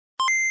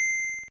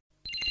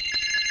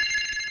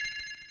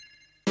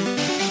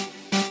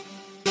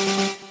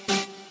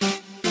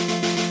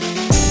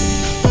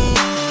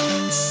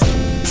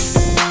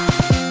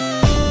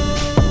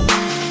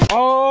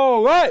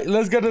right,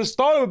 let's get it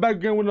started. We're back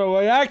again with a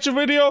reaction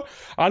video.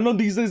 I know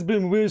these days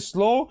been really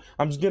slow.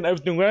 I'm just getting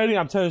everything ready.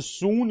 I'm telling you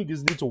soon, you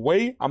just need to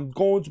wait. I'm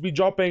going to be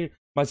dropping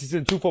my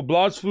season 2 for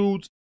Blood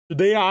Foods.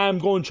 Today I am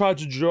going to try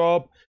to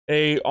drop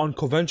a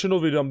unconventional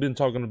video I've been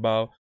talking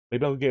about.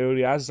 Maybe I'll get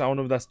early access. I don't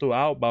know if that's still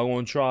out, but I'm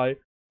going to try.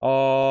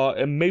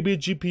 And maybe a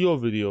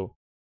GPO video.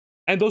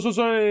 And those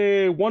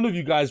also one of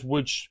you guys,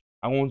 which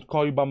I won't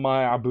call you by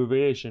my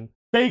abbreviation,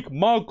 Fake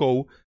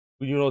Marco,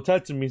 you know,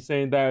 texted me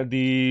saying that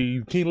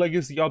the King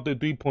Legacy Update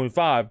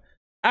 3.5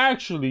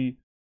 actually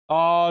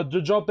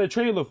they dropped their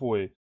trailer for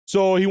it.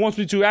 So he wants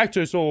me to react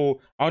to it. So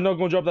I'm not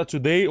gonna drop that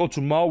today or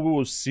tomorrow. We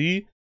will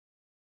see.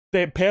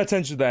 Pay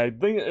attention to that. I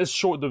think it's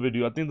short, the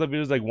video. I think the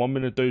video is like 1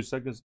 minute 30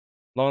 seconds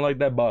long like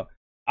that, but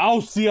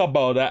I'll see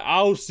about that.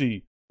 I'll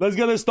see. Let's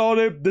get it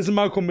started. This is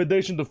my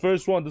recommendation, the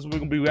first one. This is what we're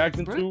gonna be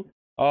reacting to.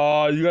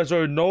 You guys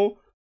already know.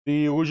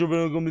 The original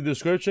video is going to be in the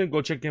description.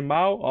 Go check him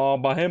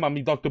out. By him, I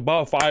mean Dr.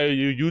 Bob, fire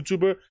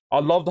YouTuber. I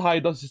love how he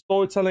does his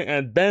storytelling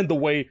and then the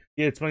way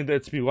he explained the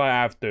SCP right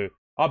after.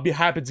 I'll be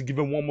happy to give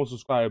him 1 more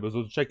subscriber,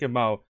 so check him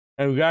out.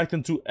 And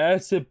reacting to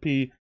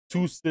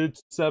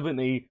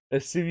SCP-2678, a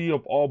city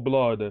of all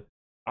blood.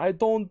 I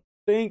don't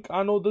think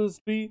I know this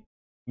SCP.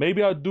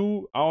 Maybe I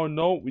do. I don't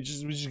know. We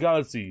just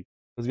gotta see.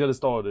 Let's get it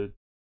started.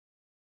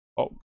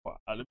 Oh,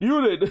 I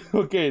muted.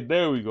 Okay,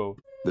 there we go.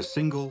 The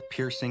single,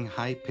 piercing,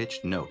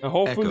 high-pitched note and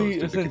hopefully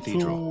echoes through the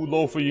cathedral. Too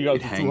low for you guys.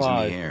 It hangs in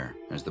the air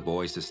as the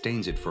boy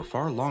sustains it for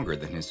far longer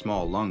than his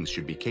small lungs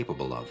should be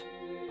capable of.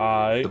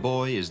 The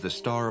boy is the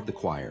star of the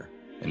choir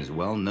and is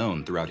well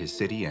known throughout his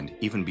city and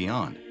even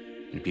beyond.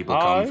 And people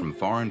come from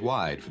far and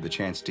wide for the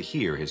chance to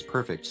hear his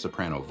perfect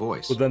soprano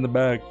voice. Put that in the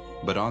bag.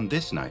 But on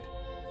this night,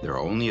 there are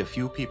only a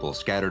few people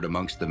scattered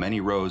amongst the many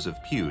rows of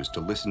pews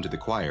to listen to the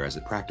choir as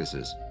it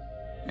practices.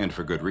 And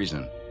for good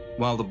reason.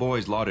 While the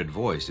boy's lauded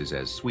voice is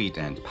as sweet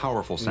and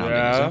powerful sounding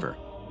as ever,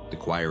 the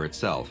choir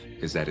itself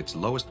is at its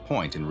lowest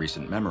point in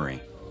recent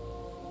memory.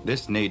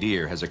 This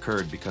nadir has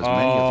occurred because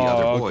many of the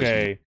other boys...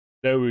 Okay,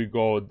 there we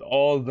go.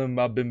 All of them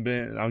have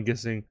been, I'm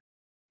guessing,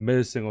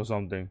 missing or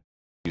something.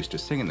 ...used to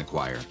sing in the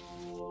choir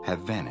have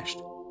vanished.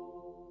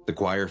 The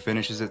choir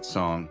finishes its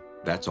song,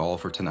 that's all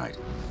for tonight,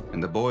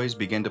 and the boys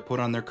begin to put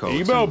on their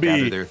coats and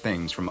gather their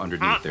things from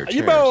underneath their chairs.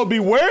 You better be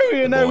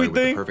wearing and everything.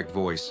 With the perfect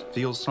voice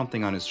feels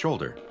something on his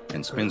shoulder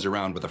and spins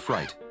around with a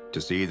fright to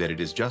see that it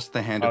is just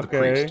the hand of the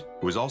priest,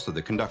 who is also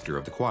the conductor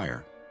of the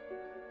choir.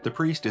 The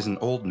priest is an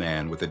old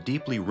man with a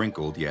deeply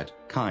wrinkled yet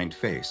kind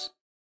face.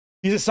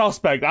 He's a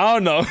suspect. I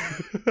don't know.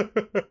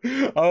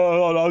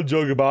 I'm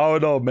joking, but I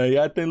don't know, man.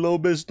 I think a little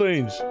bit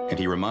strange. And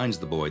he reminds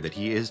the boy that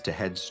he is to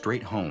head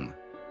straight home.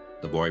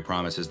 The boy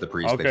promises the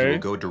priest that he will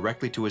go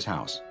directly to his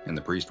house, and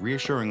the priest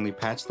reassuringly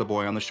pats the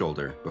boy on the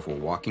shoulder before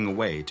walking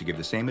away to give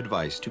the same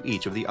advice to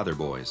each of the other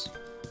boys.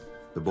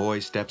 The boy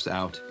steps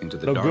out into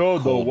the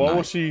dark, cold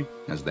night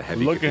as the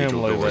heavy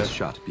cathedral door is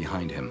shut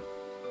behind him.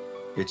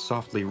 It's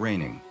softly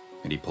raining,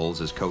 and he pulls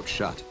his coat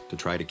shut to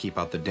try to keep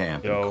out the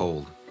damp and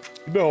cold.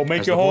 You better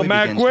make your home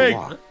mad quick.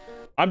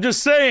 I'm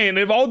just saying,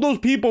 if all those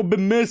people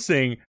been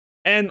missing,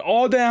 and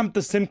all them have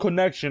the same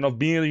connection of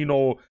being, you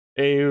know,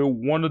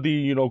 one of the,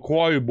 you know,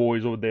 choir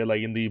boys over there,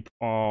 like in the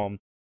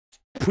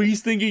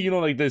priest thingy, you know,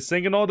 like they're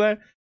singing all that.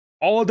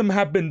 All of them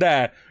have been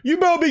that. You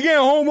better be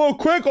getting home real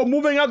quick or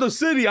moving out the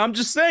city. I'm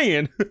just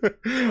saying.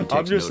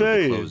 I'm just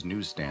saying.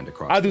 Newsstand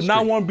across I do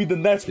not want to be the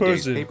next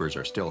person. The papers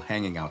are still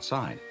hanging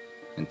outside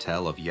and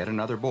tell of yet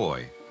another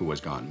boy who has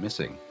gone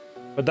missing.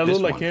 But that looks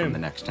like him. From the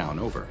next town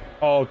over.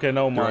 Oh, okay,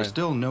 no mind. There are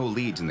still no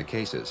leads in the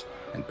cases,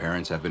 and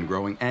parents have been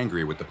growing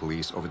angry with the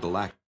police over the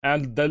lack.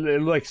 And they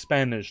look like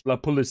Spanish, La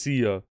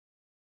Policía. Is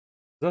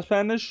that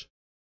Spanish?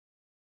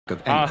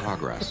 Of any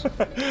progress.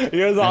 He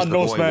doesn't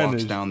know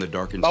Spanish. Down the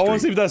darkened I want to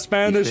see if that's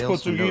Spanish,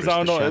 Portuguese,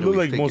 I don't know. It looks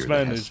like more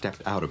Spanish.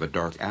 Stepped out of a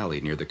dark alley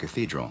near the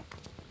cathedral.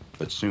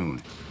 But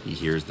soon, he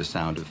hears the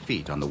sound of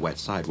feet on the wet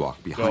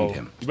sidewalk behind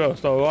him. You better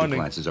start running. He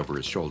glances over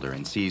his shoulder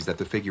and sees that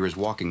the figure is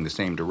walking the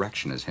same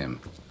direction as him.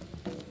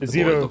 It's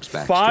either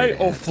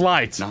fight or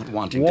flight. Not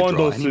wanting to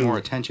draw any more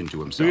attention to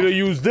himself. You either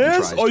use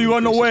this or you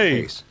run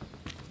away.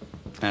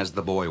 As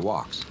the boy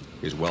walks,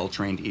 his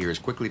well-trained ears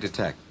quickly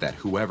detect that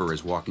whoever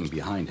is walking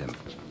behind him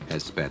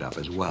has sped up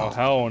as well. Oh,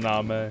 hell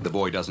nah, man. The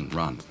boy doesn't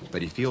run,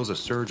 but he feels a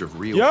surge of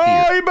real fear.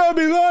 Yo, you better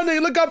be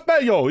running. Look how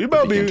fat. Yo, you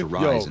better be. To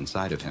rise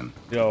inside of him.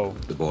 Yo.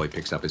 The boy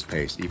picks up his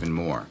pace even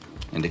more,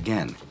 and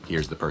again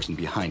hears the person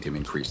behind him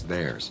increase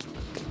theirs.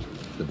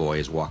 The boy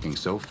is walking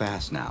so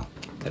fast now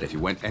that if he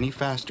went any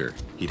faster,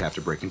 he'd have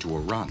to break into a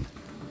run.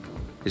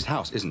 His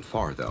house isn't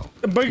far, though.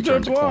 He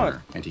turns a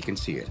corner, and he can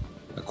see it.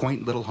 A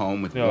quaint little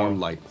home with warm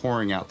light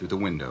pouring out through the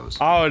windows.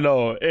 I don't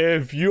know.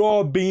 If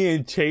you're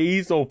being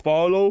chased or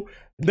followed,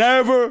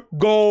 never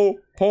go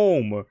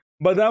home.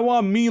 But that what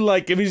I mean,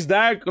 like, if he's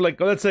that, like,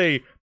 let's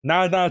say,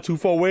 not too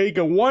far away,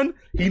 get one,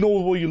 he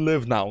knows where you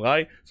live now,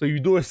 right? So you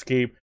do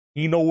escape,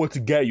 he know where to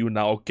get you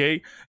now,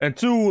 okay? And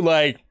two,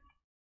 like,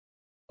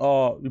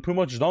 you're pretty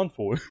much done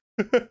for.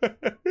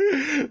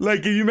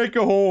 Like, if you make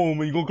it home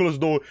and you go close the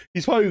door,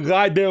 he's probably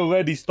right there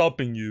already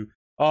stopping you.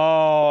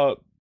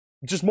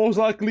 Just most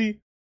likely,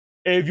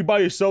 if you by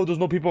yourself, there's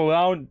no people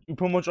around, you're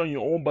pretty much on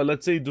your own. But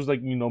let's say there's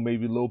like, you know,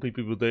 maybe little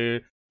people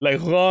there,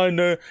 like run,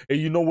 and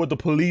you know what the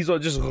police are,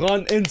 just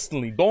run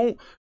instantly. Don't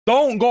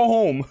go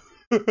home.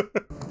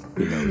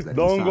 He knows that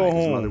don't inside go his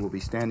home. mother will be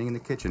standing in the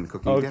kitchen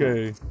cooking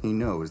dinner. He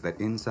knows that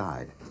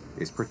inside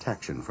is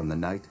protection from the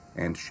night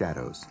and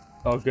shadows.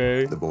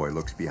 Okay. The boy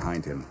looks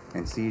behind him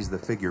and sees the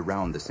figure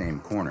round the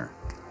same corner.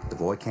 The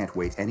boy can't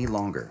wait any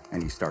longer,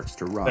 and he starts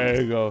to run.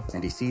 There you go.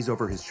 And he sees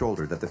over his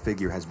shoulder that the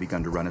figure has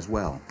begun to run as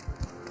well.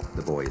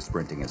 The boy is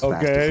sprinting as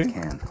fast as he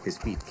can, his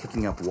feet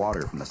kicking up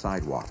water from the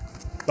sidewalk.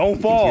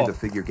 Don't fall. The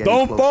figure getting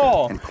Don't closer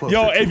fall. and closer.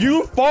 Yo, if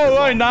you fall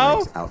right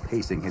now,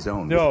 outpacing his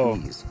own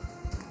with ease.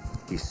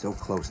 He's so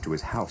close to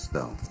his house,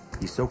 though.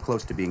 He's so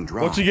close to being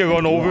dry. Once you get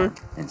run over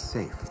and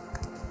safe.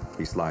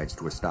 He slides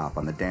to a stop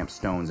on the damp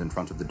stones in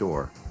front of the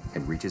door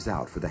and reaches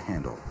out for the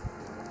handle.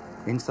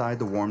 Inside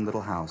the warm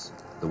little house,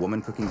 the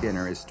woman cooking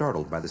dinner is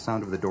startled by the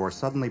sound of the door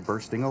suddenly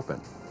bursting open.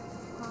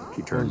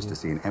 She turns to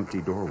see an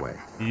empty doorway.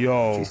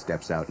 Yo. She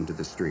steps out into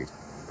the street,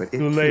 but it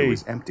Too too late.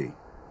 is empty.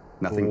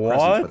 Nothing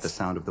present but the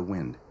sound of the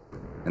wind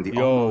and the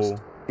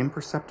almost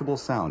imperceptible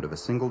sound of a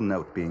single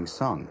note being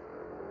sung.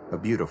 A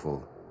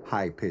beautiful,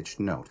 high-pitched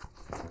note.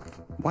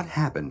 What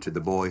happened to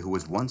the boy who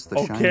was once the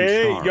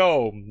shining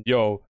star?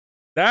 Yo.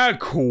 That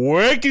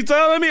quick, you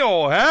telling me?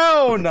 Oh,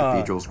 hell no. The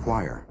cathedral's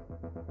choir.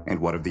 And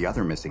what of the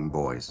other missing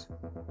boys?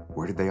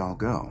 Where did they all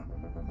go?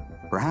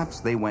 Perhaps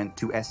they went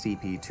to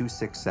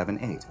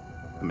SCP-2678,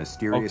 a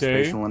mysterious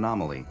spatial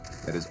anomaly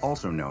that is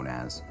also known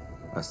as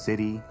a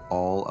city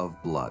all of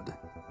blood.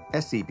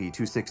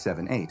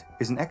 SCP-2678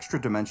 is an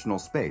extra-dimensional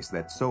space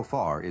that so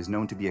far is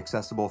known to be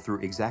accessible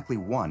through exactly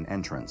one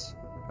entrance,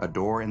 a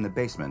door in the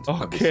basement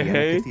of the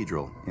Siena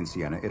Cathedral in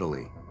Siena,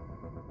 Italy.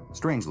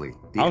 Strangely,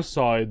 I'm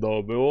sorry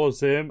though, but what was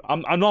him?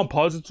 I'm not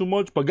pausing too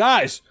much, but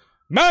guys,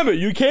 remember,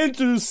 you came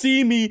to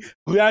see me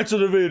react to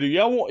the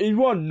video. If you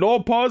want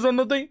no pause or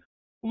nothing,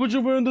 put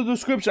your in the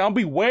description. I'll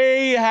be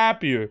way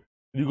happier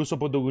if you go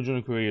support the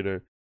original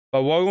creator.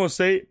 But what I'm gonna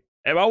say,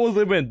 if I was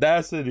living in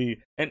that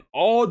city and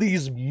all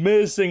these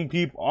missing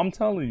people, I'm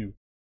telling you,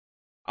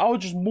 I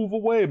would just move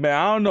away, man.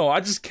 I don't know.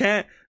 I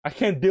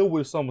can't deal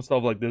with some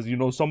stuff like this. You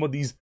know, some of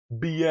these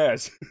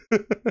BS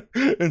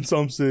in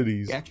some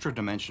cities. The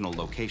extra-dimensional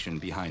location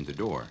behind the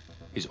door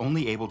is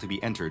only able to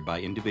be entered by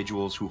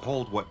individuals who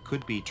hold what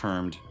could be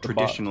termed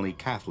traditionally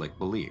Catholic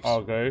beliefs.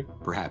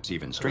 Perhaps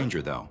even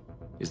stranger, though,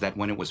 is that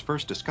when it was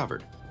first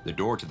discovered, the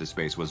door to the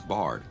space was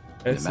barred,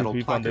 and a metal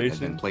placard had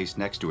been placed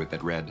next to it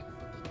that read,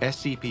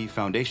 SCP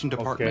Foundation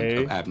Department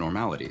of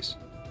Abnormalities.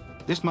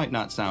 This might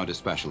not sound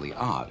especially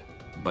odd,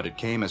 but it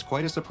came as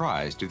quite a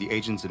surprise to the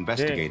agents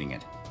investigating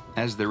it,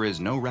 as there is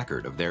no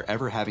record of their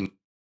ever having...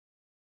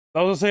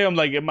 I was gonna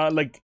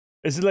say,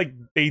 is it like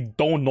they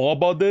don't know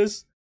about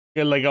this?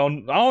 Yeah, like, I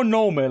don't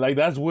know, man. Like,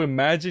 that's what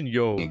imagine,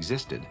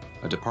 existed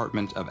a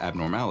Department of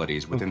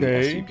Abnormalities within the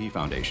SCP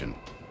Foundation.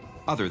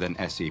 Other than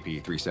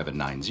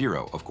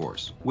SCP-3790, of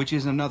course, which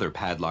is another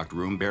padlocked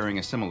room bearing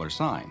a similar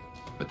sign.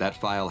 But that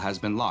file has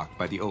been locked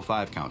by the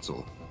O5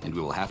 Council, and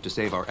we will have to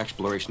save our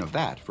exploration of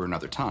that for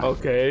another time.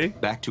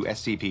 Back to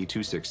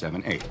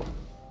SCP-2678.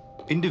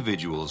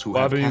 Individuals who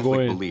have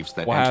Catholic beliefs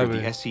that enter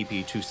the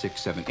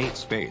SCP-2678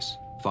 space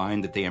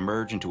find that they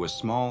emerge into a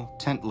small,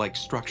 tent-like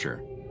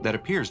structure that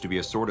appears to be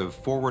a sort of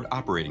forward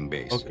operating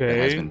base that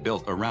has been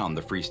built around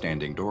the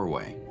freestanding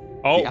doorway.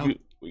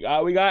 We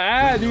got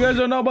ads. You guys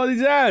don't know about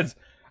these ads.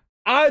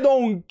 I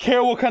don't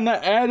care what kind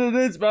of ad it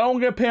is, but I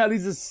don't get paid at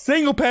least a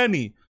single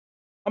penny.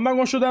 I'm not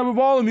gonna show that with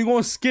volume. You're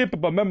gonna skip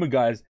it. But remember,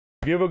 guys,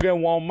 if you ever get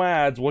one of my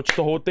ads, watch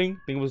the whole thing.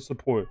 Think of the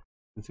support.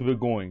 Let's keep it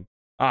going.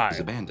 It's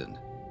abandoned,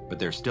 but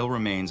there still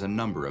remains a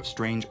number of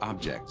strange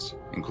objects,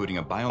 including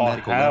a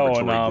biomedical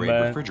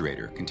laboratory-grade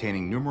refrigerator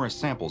containing numerous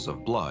samples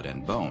of blood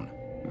and bone,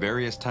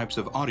 various types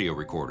of audio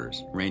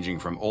recorders ranging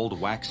from old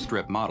wax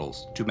strip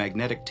models to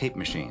magnetic tape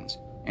machines,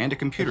 and a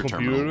computer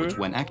terminal which,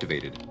 when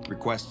activated,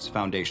 requests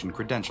Foundation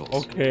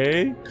credentials.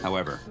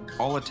 However,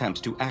 all attempts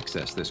to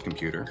access this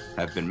computer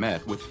have been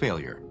met with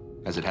failure,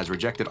 as it has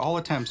rejected all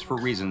attempts for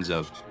reasons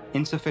of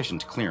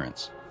insufficient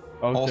clearance.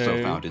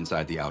 Also found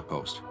inside the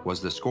outpost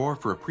was the score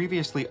for a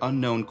previously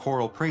unknown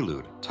choral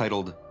prelude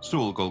titled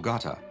Sul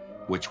Golgotha,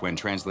 which when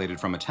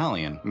translated from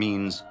Italian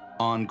means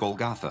on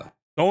Golgotha.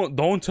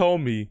 Don't tell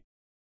me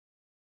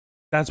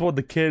that's what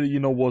the kid,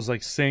 you know, was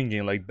like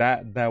singing, like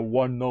that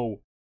one note.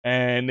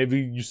 And if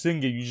you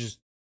sing it, you just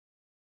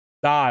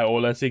die,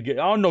 or let's say, I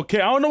don't know,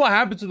 kid. I don't know what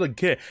happened to the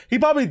kid. He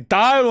probably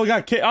died or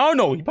got killed. I don't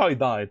know. He probably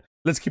died.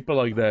 Let's keep it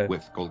like that.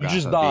 With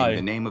Golgotha being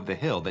the name of the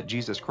hill that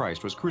Jesus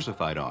Christ was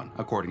crucified on,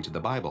 according to the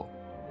Bible.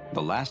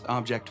 The last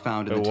object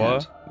found in the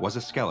tent was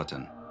a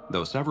skeleton,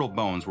 though several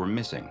bones were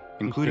missing,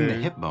 including the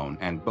hip bone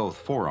and both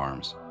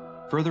forearms.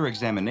 Further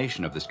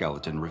examination of the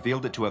skeleton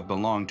revealed it to have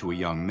belonged to a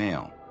young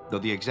male, though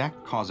the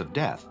exact cause of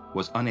death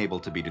was unable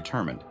to be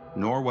determined,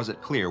 nor was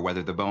it clear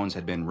whether the bones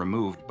had been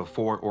removed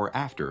before or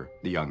after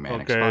the young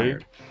man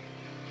expired.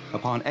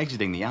 Upon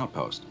exiting the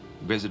outpost,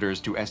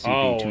 visitors to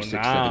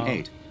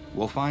SCP-2678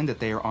 will find that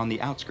they are on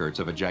the outskirts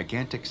of a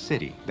gigantic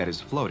city that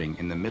is floating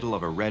in the middle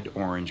of a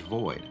red-orange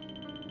void.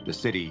 The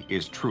city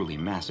is truly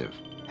massive,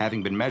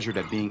 having been measured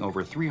at being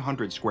over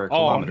 300 square Oh,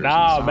 kilometers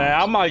nah, in size,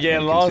 man. I'm not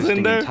getting lost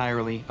in there.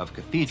 Entirely of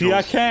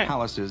cathedrals,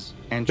 palaces,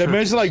 and churches.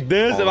 Dimension like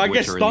this, if I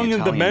get stung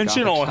in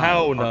dimension, oh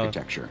hell no.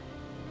 Architecture.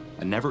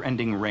 A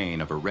never-ending rain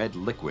of a red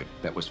liquid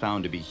that was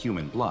found to be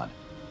human blood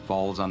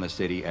falls on the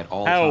city at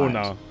all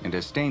times and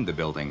has stained the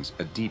buildings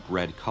a deep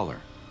red color.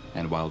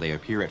 And while they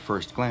appear at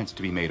first glance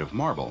to be made of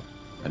marble,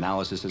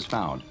 analysis has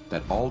found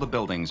that all the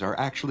buildings are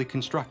actually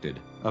constructed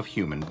of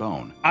human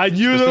bone. I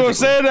knew they would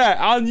say that.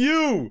 I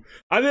knew.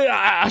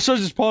 I should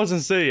just pause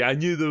and say, I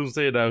knew they would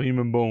say that,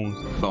 human bones.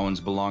 Bones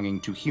belonging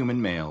to human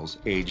males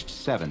aged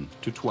 7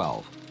 to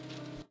 12.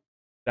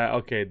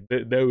 Okay,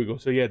 there we go.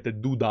 So yeah, they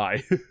do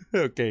die.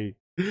 Okay.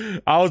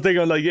 I was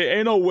thinking like, yeah,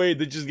 ain't no way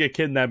they just get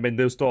kidnapped and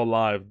they're still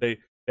alive. They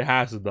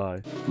has to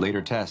die.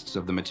 Later tests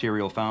of the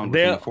material found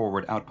within the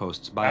forward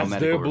outpost's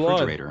biomedical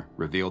refrigerator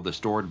revealed the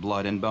stored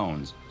blood and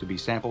bones to be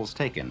samples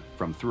taken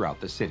from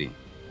throughout the city.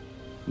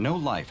 No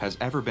life has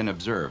ever been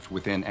observed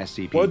within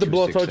SCP-2678. What if the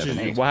blood touches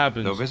you? What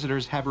happens? Though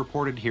visitors have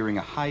reported hearing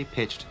a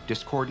high-pitched,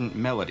 discordant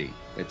melody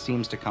that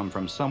seems to come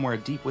from somewhere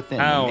deep within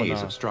the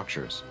maze of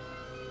structures.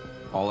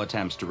 All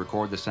attempts to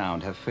record the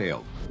sound have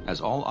failed,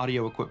 as all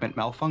audio equipment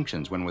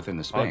malfunctions when within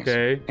the space,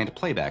 and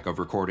playback of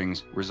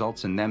recordings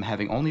results in them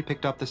having only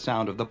picked up the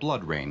sound of the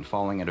blood rain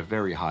falling at a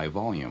very high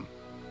volume.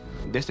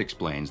 This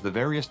explains the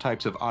various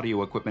types of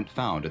audio equipment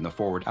found in the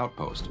forward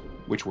outpost,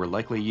 which were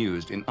likely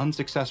used in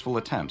unsuccessful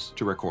attempts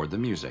to record the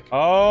music.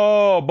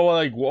 Oh, but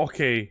like,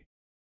 okay.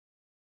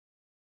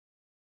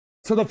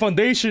 So the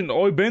foundation,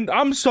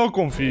 I'm so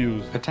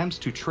confused. Attempts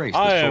to trace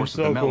the source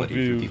of the melody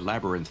through the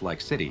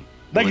labyrinth-like city.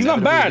 Like, it's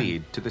not bad.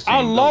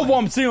 I love what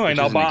I'm seeing right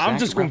now, but I'm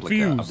just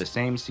confused. Of the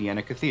same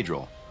Siena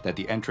Cathedral that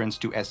the entrance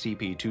to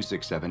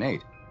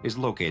SCP-2678 is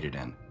located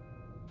in,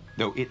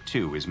 though it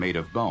too is made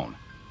of bone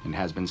and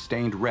has been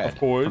stained red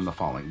from the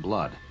falling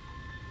blood.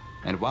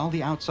 And while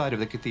the outside of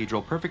the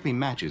cathedral perfectly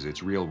matches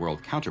its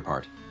real-world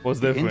counterpart,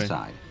 the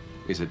inside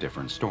is a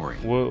different story.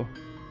 Whoa.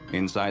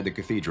 Inside the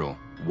cathedral,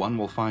 one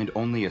will find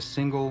only a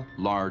single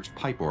large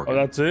pipe organ. Oh,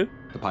 that's it?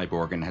 The pipe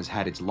organ has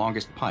had its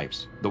longest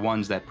pipes, the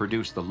ones that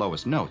produce the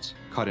lowest notes,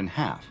 cut in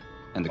half,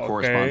 and the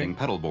corresponding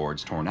pedal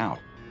boards torn out.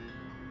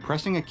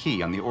 Pressing a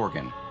key on the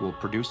organ will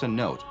produce a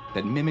note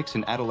that mimics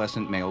an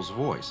adolescent male's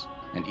voice,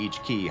 and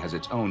each key has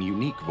its own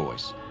unique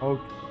voice.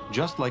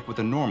 Just like with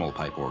a normal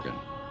pipe organ,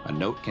 a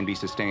note can be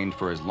sustained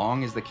for as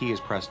long as the key is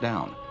pressed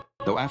down,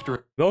 though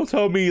after... Don't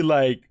tell me,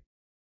 like,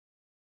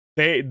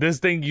 this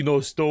thing,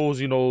 stole,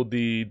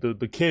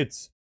 the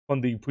kids from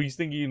the priest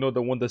thing,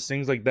 the one that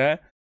sings like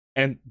that,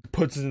 and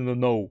puts it in the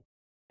note.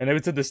 And every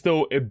time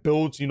it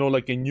builds,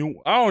 like a new,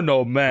 I don't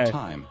know,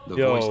 man. The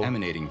voice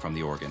emanating from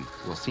the organ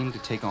will seem to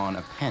take on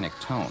a panic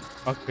tone.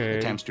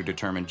 Attempts to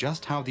determine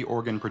just how the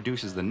organ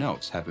produces the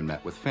notes have been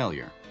met with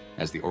failure,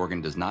 as the organ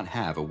does not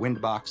have a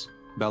wind box,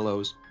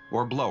 bellows,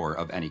 or blower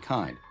of any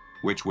kind,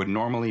 which would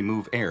normally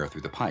move air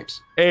through the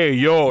pipes.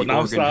 The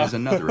organ has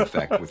another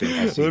effect within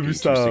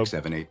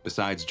SCP-2678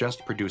 besides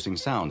just producing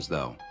sounds,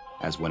 though,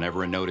 as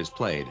whenever a note is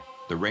played,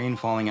 the rain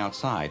falling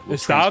outside will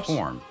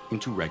transform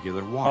into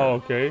regular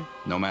water.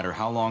 No matter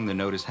how long the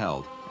note is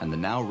held, and the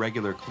now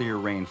regular clear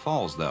rain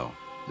falls, though,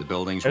 the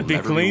buildings will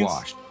never be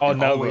washed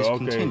and always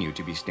continue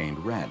to be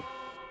stained red.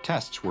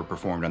 Tests were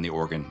performed on the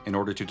organ in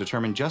order to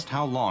determine just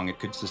how long it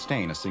could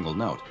sustain a single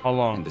note. How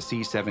long? And the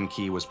C7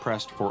 key was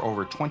pressed for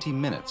over 20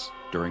 minutes,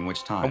 during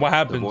which time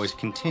the voice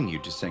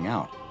continued to sing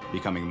out,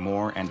 becoming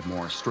more and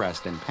more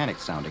stressed and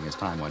panicked-sounding as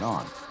time went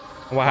on.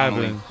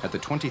 Finally, at the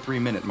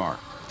 23-minute mark,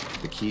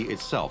 the key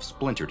itself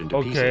splintered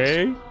into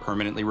pieces,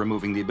 permanently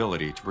removing the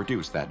ability to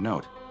produce that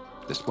note.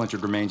 The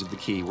splintered remains of the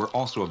key were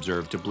also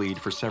observed to bleed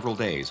for several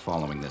days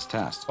following this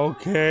test.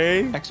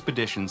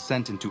 Expeditions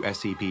sent into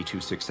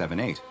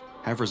SCP-2678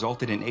 have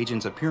resulted in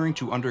agents appearing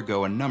to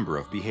undergo a number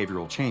of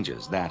behavioral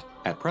changes that,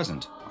 at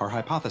present, are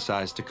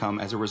hypothesized to come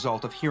as a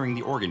result of hearing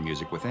the organ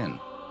music within.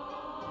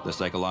 The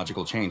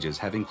psychological changes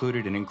have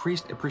included an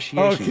increased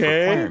appreciation for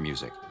choir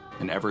music,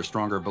 an ever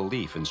stronger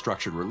belief in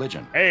structured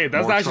religion,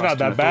 that's actually not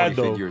that bad,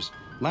 though. Figures,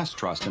 less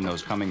trust in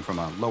those coming from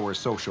a lower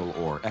social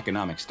or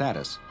economic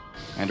status,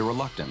 and a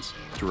reluctance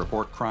to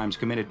report crimes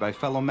committed by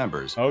fellow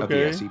members of the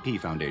SCP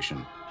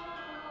Foundation.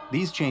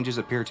 These changes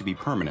appear to be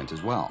permanent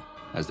as well,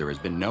 as there has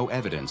been no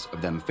evidence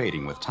of them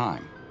fading with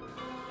time.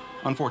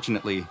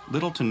 Unfortunately,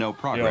 little to no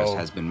progress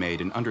has been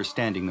made in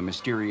understanding the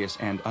mysterious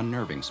and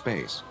unnerving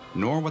space,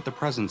 nor what the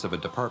presence of a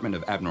Department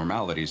of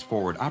Abnormalities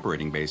forward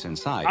operating base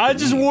inside. I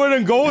just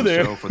wouldn't go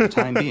there. So, for the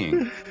time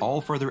being,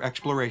 all further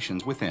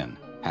explorations within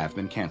have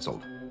been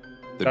canceled.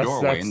 The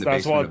doorway in the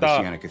basement of the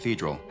Siena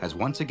Cathedral has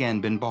once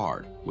again been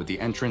barred, with the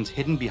entrance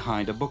hidden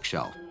behind a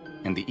bookshelf,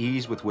 and the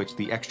ease with which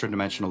the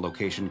extra-dimensional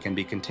location can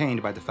be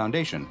contained by the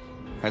Foundation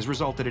has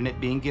resulted in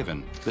it being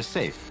given the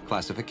safe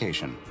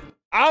classification.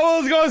 I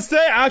was gonna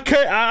say,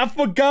 I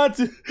forgot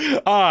to,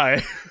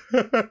 I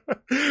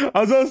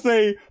was gonna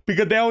say,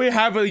 because they only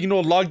have it,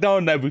 lockdown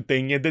and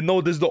everything, and they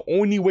know this is the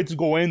only way to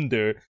go in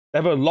there. They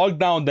have a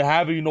lockdown, they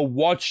have it,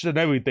 watched and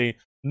everything.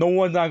 No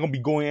one's not gonna be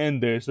going in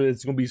there, so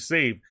it's gonna be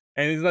safe.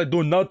 and he's like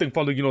doing nothing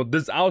for like, you know,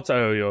 this outside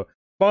area.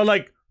 But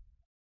like,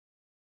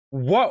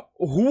 who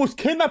was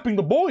kidnapping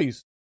the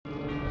boys?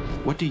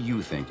 What do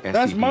you think what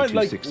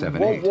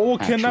SCP-2678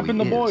 was kidnapping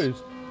the boys?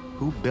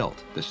 Who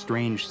built the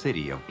strange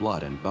city of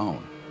blood and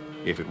bone?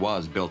 If it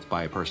was built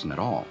by a person at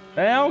all.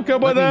 Hey, I don't care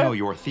about that. Let me know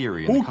your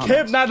theory in the comments. Who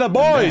kidnapped the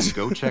boys?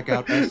 Go check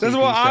out SCP-783. That's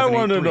what I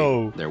want to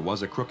know. There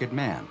was a crooked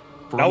man.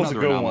 For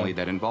another anomaly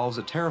that involves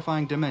a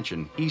terrifying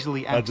dimension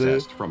easily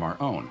accessed from our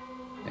own.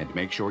 And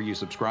make sure you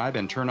subscribe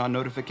and turn on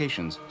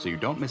notifications so you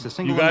don't miss a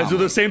single You guys do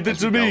the same thing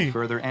to me.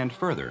 Further and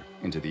further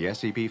into the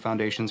SCP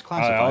Foundation's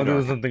classified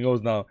I'll do something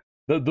else now.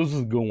 This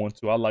is a good one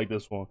too. I like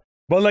this one.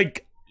 But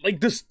like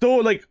this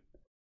still like,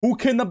 who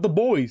kidnapped the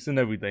boys and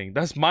everything?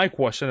 That's my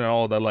question and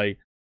all that. Like,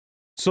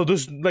 so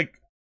there's like,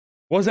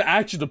 was it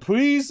actually the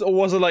priest or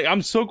was it like,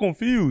 I'm so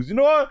confused. You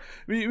know what?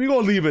 We gonna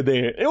leave it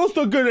there. It was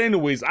still good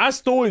anyways. I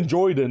still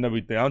enjoyed it and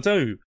everything. I'll tell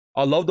you.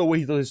 I love the way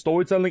he does his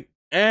storytelling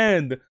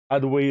and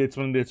the way it's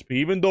explained the XP.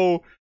 Even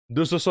though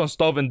there's some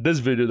stuff in this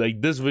video,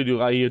 like this video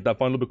right here, that I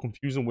find a little bit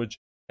confusing, which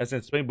as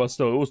explained, but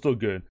still, it was still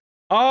good.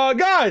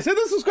 Guys, hit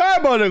the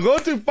subscribe button. Go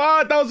to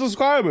 5,000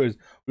 subscribers.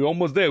 We're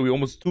almost there. We're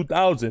almost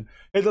 2,000.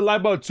 Hit the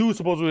like button too.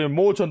 Supposedly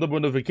more, turn the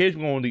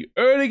notification on the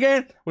early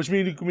again, which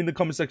means you can be in the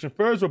comment section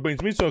first. What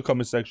brings me to the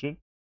comment section.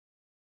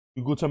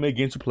 You go tell me a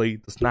game to play.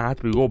 It does not have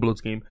to be a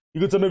Roblox game.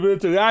 You can tell me a video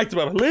to react to,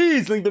 but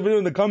please link the video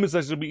in the comment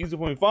section. It'll be easy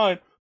for me to find.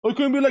 Or you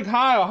can be like,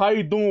 hi, or how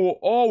you doing? We'll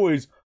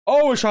always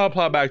try to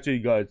reply back to you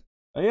guys.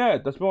 And yeah,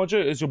 that's pretty much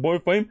it. It's your boy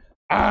Flame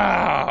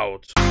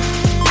out.